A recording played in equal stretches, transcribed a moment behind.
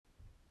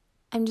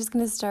I'm just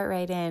going to start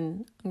right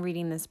in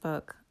reading this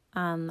book.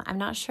 I'm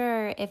not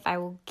sure if I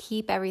will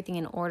keep everything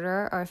in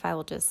order or if I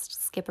will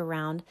just skip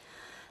around.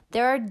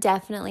 There are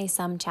definitely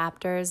some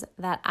chapters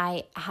that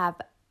I have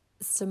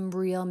some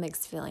real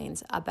mixed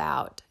feelings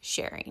about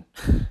sharing.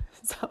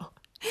 So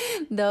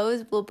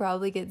those will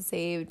probably get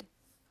saved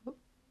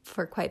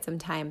for quite some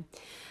time.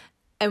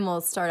 And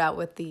we'll start out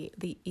with the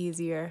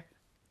easier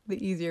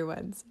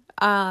ones.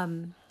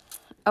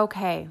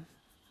 Okay.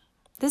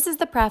 This is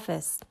the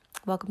preface.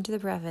 Welcome to the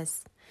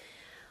preface.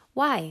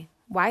 Why?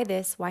 Why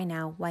this? Why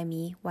now? Why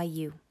me? Why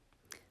you?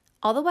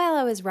 All the while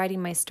I was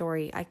writing my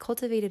story, I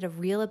cultivated a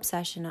real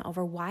obsession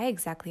over why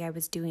exactly I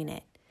was doing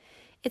it.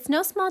 It's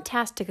no small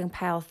task to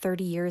compile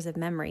 30 years of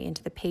memory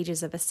into the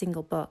pages of a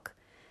single book.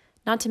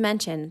 Not to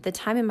mention, the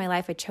time in my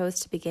life I chose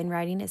to begin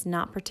writing is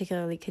not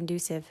particularly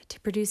conducive to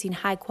producing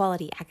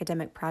high-quality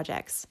academic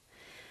projects.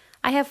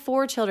 I have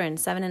 4 children,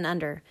 7 and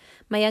under.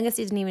 My youngest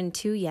isn't even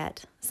 2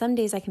 yet. Some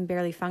days I can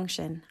barely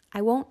function.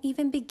 I won't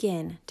even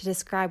begin to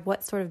describe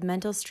what sort of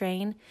mental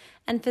strain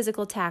and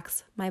physical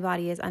tax my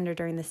body is under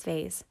during this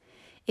phase.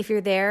 If you're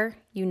there,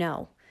 you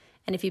know.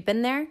 And if you've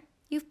been there,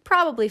 you've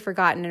probably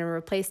forgotten and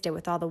replaced it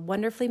with all the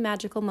wonderfully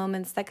magical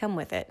moments that come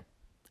with it.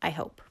 I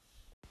hope.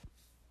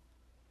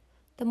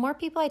 The more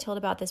people I told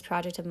about this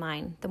project of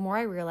mine, the more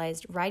I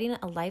realized writing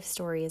a life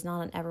story is not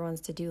on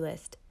everyone's to-do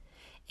list.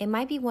 It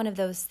might be one of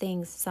those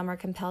things some are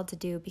compelled to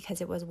do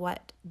because it was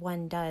what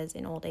one does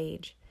in old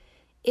age.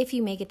 If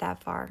you make it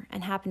that far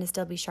and happen to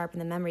still be sharp in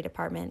the memory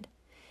department.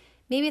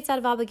 Maybe it's out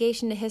of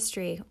obligation to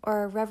history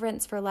or a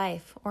reverence for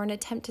life or an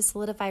attempt to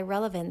solidify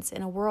relevance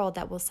in a world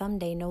that will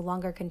someday no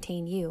longer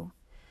contain you.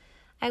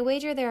 I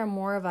wager there are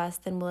more of us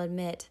than will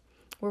admit.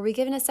 Were we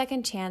given a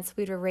second chance,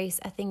 we'd erase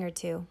a thing or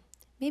two.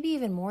 Maybe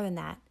even more than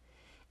that.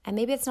 And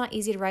maybe it's not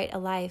easy to write a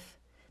life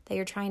that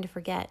you're trying to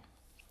forget.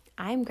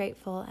 I'm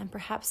grateful and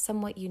perhaps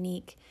somewhat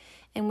unique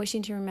in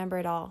wishing to remember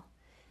it all.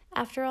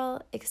 After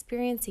all,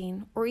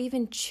 experiencing or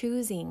even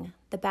choosing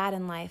the bad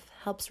in life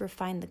helps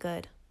refine the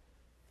good.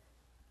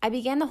 I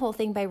began the whole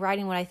thing by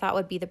writing what I thought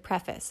would be the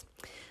preface,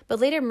 but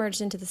later merged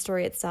into the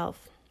story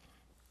itself.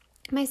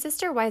 My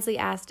sister wisely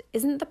asked,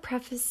 "Isn't the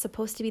preface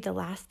supposed to be the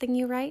last thing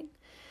you write?"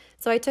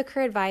 So I took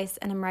her advice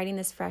and am writing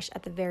this fresh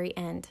at the very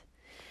end.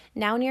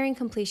 Now nearing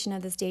completion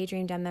of this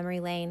daydream down memory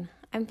lane,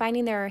 I'm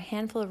finding there are a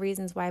handful of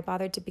reasons why I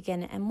bothered to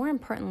begin and more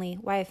importantly,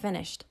 why I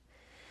finished.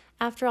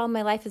 After all,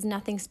 my life is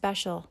nothing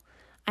special.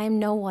 I am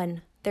no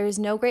one. There is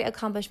no great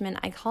accomplishment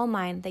I call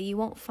mine that you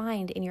won't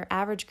find in your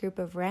average group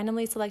of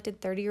randomly selected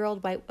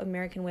 30-year-old white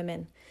American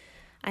women.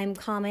 I am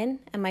common,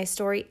 and my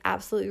story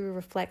absolutely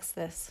reflects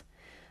this.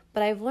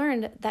 But I've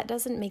learned that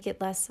doesn't make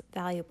it less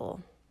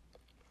valuable.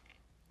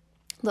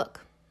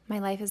 Look, my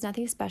life is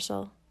nothing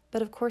special,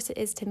 but of course it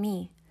is to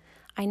me.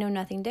 I know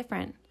nothing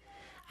different.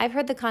 I've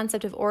heard the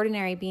concept of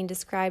ordinary being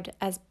described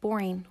as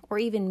boring or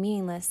even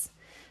meaningless.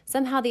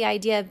 Somehow the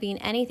idea of being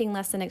anything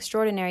less than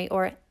extraordinary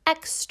or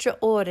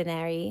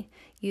extraordinary,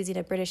 using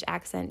a British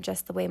accent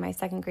just the way my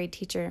second grade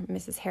teacher,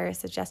 Mrs. Harris,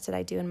 suggested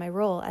I do in my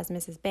role as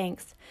Mrs.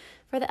 Banks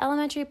for the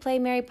elementary play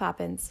Mary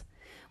Poppins,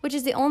 which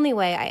is the only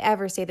way I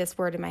ever say this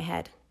word in my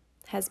head,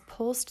 has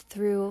pulsed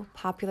through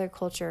popular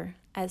culture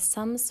as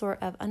some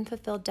sort of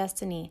unfulfilled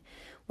destiny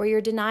where you're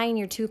denying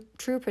your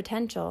true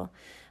potential.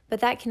 But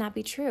that cannot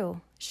be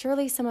true.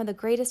 Surely some of the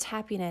greatest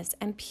happiness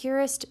and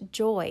purest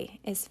joy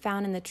is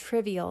found in the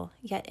trivial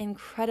yet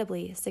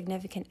incredibly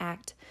significant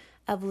act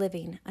of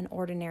living an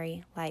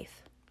ordinary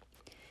life.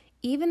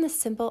 Even the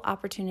simple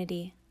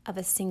opportunity of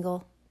a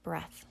single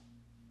breath.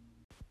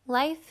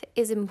 Life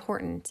is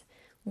important.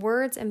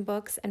 Words and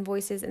books and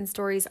voices and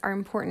stories are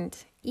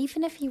important,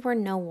 even if you are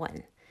no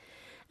one.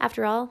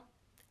 After all,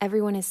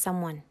 everyone is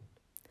someone.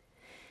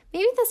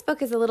 Maybe this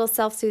book is a little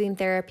self-soothing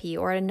therapy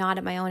or a nod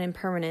at my own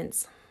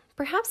impermanence.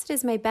 Perhaps it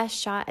is my best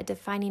shot at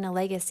defining a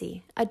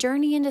legacy, a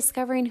journey in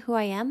discovering who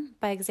I am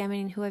by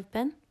examining who I've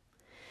been.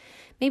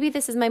 Maybe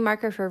this is my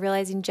marker for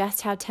realizing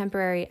just how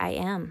temporary I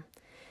am.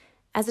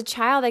 As a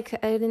child, I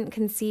couldn't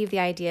conceive the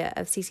idea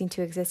of ceasing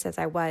to exist as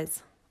I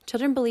was.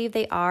 Children believe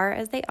they are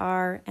as they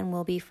are and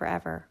will be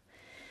forever.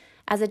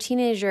 As a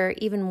teenager,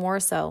 even more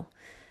so.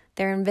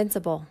 They're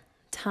invincible.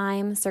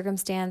 Time,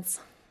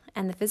 circumstance,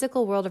 and the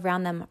physical world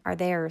around them are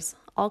theirs,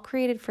 all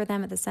created for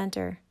them at the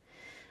center.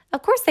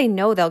 Of course, they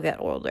know they'll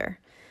get older,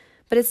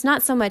 but it's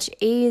not so much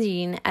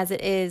aging as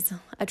it is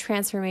a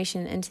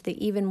transformation into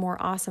the even more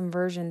awesome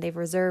version they've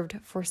reserved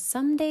for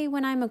someday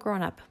when I'm a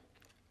grown-up.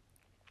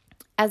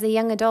 As a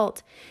young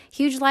adult,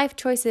 huge life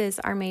choices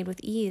are made with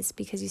ease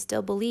because you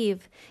still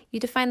believe you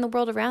define the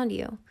world around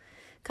you.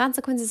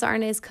 Consequences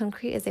aren't as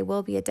concrete as they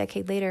will be a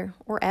decade later,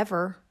 or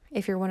ever,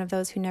 if you're one of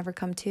those who never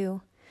come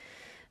to.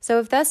 So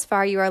if thus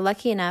far you are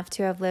lucky enough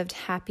to have lived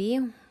happy,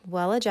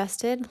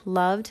 well-adjusted,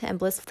 loved, and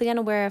blissfully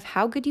unaware of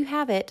how good you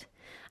have it,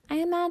 I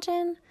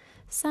imagine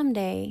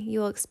someday you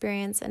will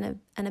experience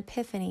an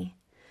epiphany.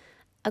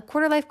 A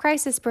quarter-life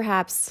crisis,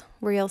 perhaps,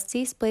 where you'll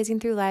cease blazing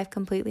through life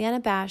completely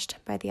unabashed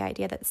by the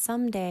idea that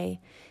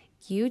someday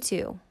you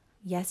too,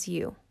 yes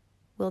you,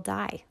 will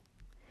die.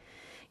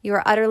 You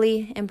are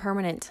utterly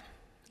impermanent.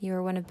 You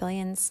are one of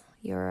billions.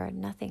 You're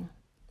nothing.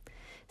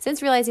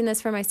 Since realizing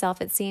this for myself,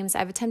 it seems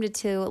I've attempted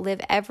to live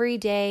every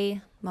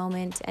day,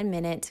 moment, and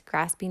minute,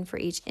 grasping for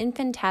each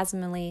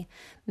infinitesimally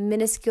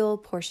minuscule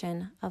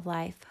portion of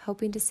life,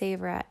 hoping to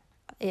savor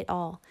it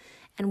all,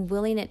 and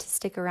willing it to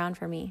stick around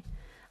for me.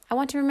 I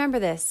want to remember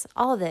this,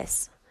 all of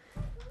this,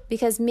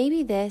 because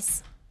maybe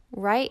this,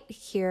 right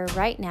here,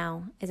 right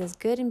now, is as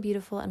good and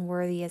beautiful and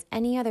worthy as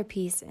any other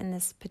piece in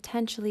this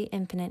potentially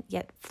infinite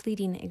yet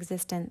fleeting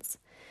existence.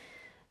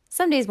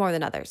 Some days more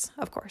than others,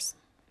 of course.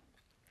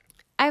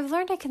 I've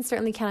learned I can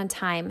certainly count on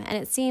time, and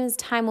it seems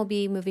time will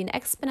be moving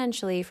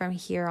exponentially from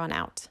here on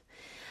out.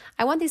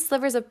 I want these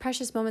slivers of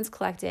precious moments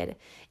collected.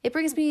 It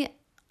brings me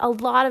a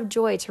lot of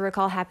joy to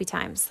recall happy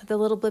times, the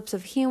little blips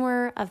of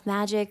humor, of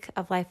magic,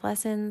 of life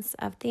lessons,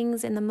 of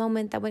things in the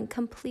moment that went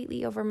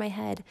completely over my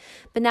head,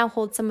 but now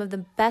hold some of the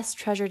best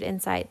treasured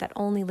insight that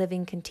only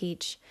living can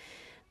teach.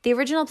 The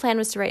original plan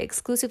was to write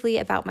exclusively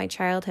about my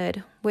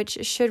childhood,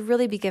 which should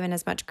really be given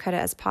as much credit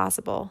as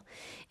possible.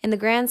 In the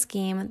grand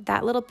scheme,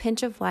 that little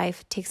pinch of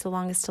life takes the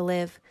longest to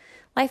live.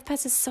 Life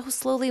passes so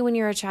slowly when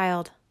you're a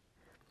child.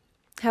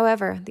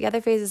 However, the other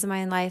phases of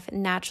my life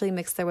naturally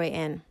mix their way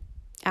in.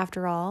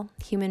 After all,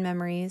 human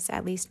memories,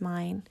 at least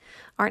mine,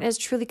 aren't as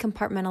truly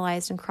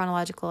compartmentalized and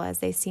chronological as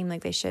they seem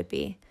like they should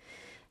be.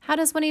 How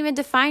does one even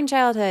define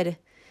childhood?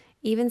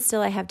 Even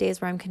still, I have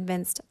days where I'm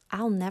convinced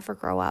I'll never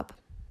grow up.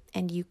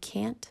 And you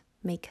can't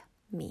make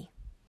me.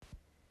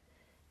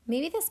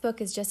 Maybe this book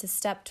is just a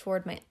step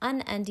toward my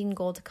unending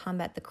goal to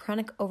combat the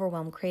chronic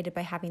overwhelm created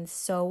by having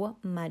so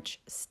much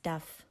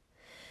stuff.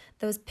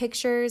 Those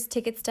pictures,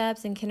 ticket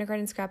stubs, and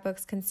kindergarten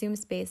scrapbooks consume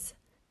space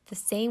the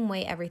same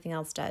way everything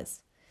else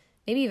does.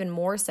 Maybe even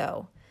more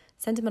so.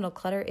 Sentimental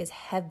clutter is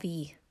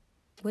heavy.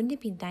 Wouldn't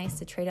it be nice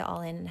to trade it all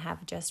in and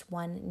have just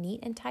one neat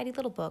and tidy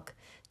little book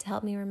to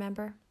help me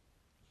remember?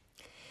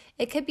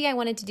 It could be I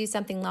wanted to do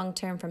something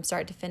long-term from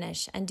start to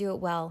finish and do it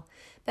well.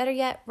 Better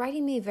yet,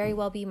 writing may very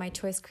well be my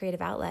choice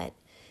creative outlet.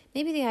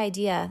 Maybe the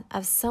idea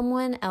of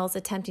someone else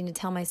attempting to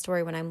tell my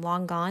story when I'm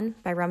long gone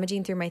by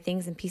rummaging through my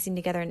things and piecing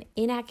together an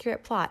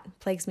inaccurate plot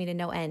plagues me to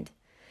no end.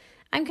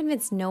 I'm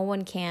convinced no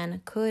one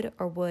can, could,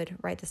 or would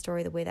write the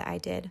story the way that I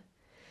did.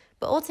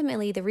 But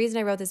ultimately, the reason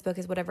I wrote this book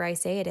is whatever I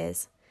say it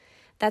is.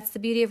 That's the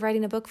beauty of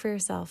writing a book for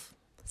yourself.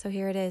 So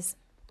here it is,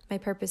 my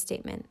purpose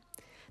statement.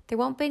 There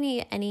won't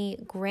be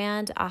any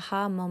grand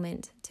aha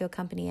moment to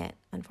accompany it,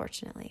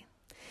 unfortunately.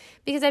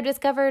 Because I've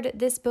discovered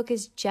this book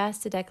is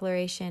just a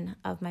declaration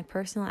of my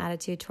personal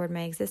attitude toward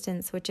my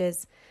existence, which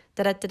is,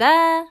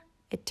 da-da-da-da,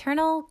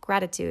 eternal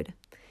gratitude.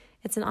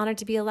 It's an honor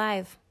to be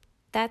alive.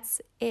 That's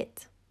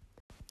it.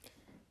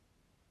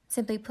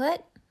 Simply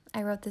put,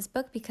 I wrote this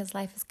book because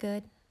life is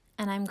good,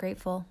 and I'm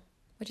grateful,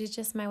 which is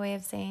just my way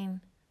of saying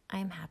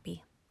I'm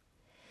happy.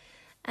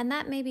 And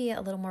that may be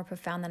a little more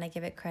profound than I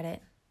give it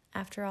credit.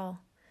 After all,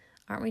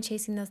 aren't we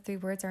chasing those 3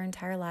 words our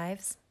entire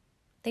lives?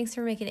 Thanks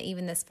for making it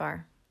even this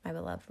far, my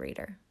beloved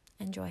reader.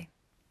 Enjoy.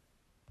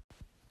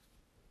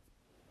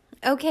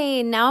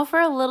 Okay, now for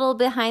a little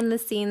behind the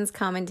scenes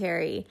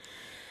commentary.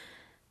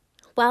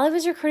 While I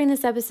was recording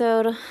this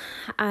episode,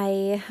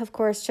 I, of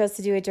course, chose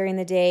to do it during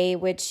the day,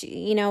 which,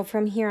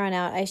 from here on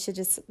out, I should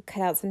just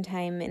cut out some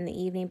time in the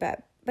evening.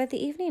 But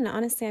the evening,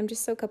 honestly, I'm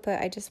just so kaput.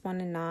 I just want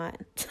to not.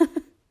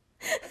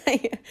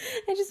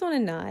 I just want to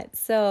not.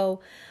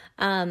 So,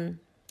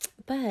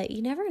 but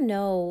you never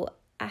know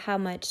how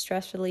much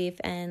stress relief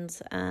and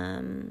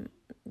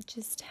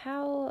just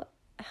how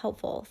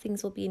helpful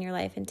things will be in your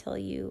life until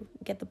you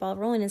get the ball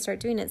rolling and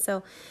start doing it.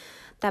 So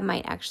that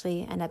might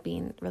actually end up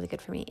being really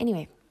good for me.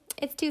 Anyway,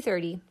 it's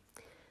 2:30.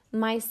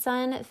 My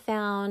son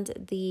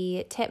found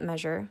the tape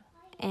measure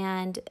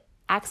and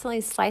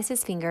accidentally sliced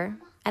his finger,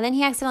 and then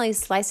he accidentally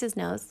sliced his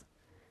nose.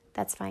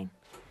 That's fine.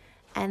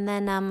 And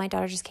then my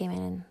daughter just came in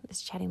and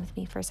was chatting with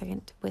me for a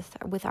second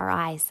with our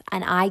eyes.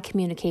 An eye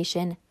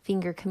communication,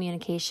 finger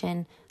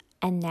communication,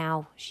 and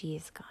now she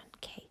is gone.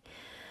 Okay.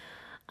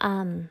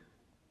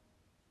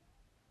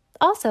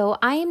 Also,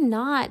 I'm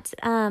not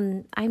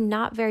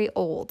very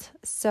old,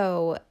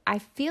 so I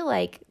feel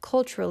like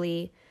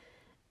culturally,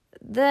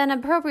 an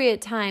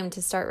appropriate time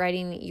to start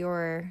writing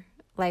your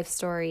life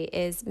story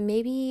is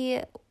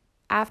maybe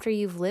after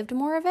you've lived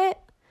more of it.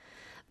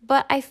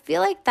 But I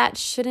feel like that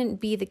shouldn't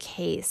be the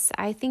case.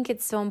 I think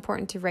it's so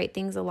important to write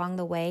things along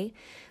the way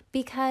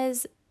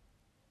because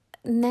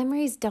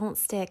memories don't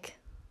stick.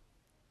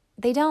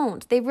 They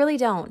don't. They really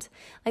don't.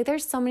 Like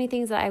there's so many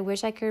things that I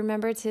wish I could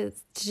remember to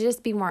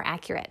just be more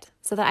accurate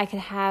so that I could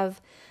have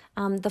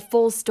the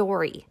full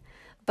story.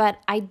 But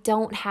I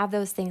don't have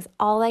those things.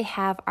 All I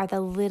have are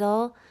the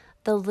little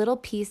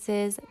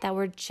pieces that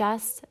were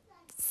just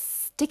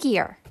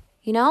stickier,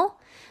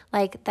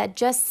 like that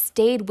just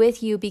stayed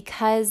with you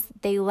because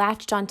they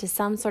latched onto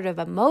some sort of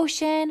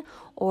emotion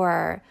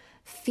or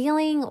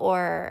feeling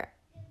or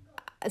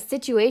a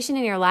situation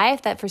in your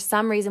life that for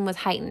some reason was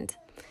heightened.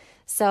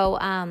 So,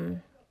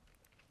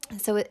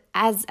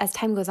 as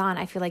time goes on,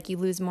 I feel like you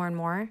lose more and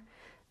more.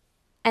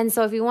 And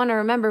so if you want to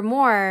remember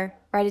more,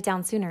 write it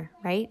down sooner,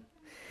 right?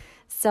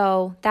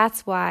 So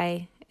that's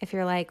why if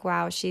you're like,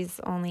 wow, she's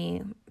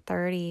only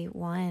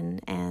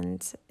 31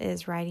 and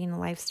is writing a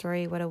life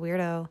story, what a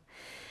weirdo.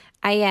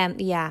 I am,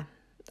 yeah.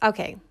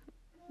 Okay.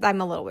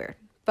 I'm a little weird,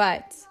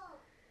 but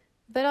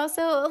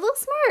also a little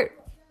smart.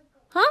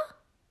 Huh?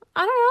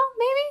 I don't know.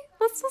 Maybe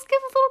let's give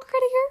a little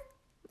credit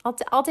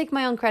here. I'll take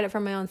my own credit for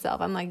my own self.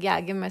 I'm like, yeah,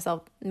 giving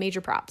myself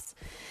major props.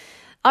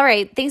 All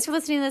right. Thanks for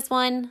listening to this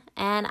one,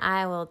 and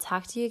I will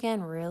talk to you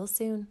again real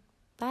soon.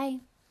 Bye.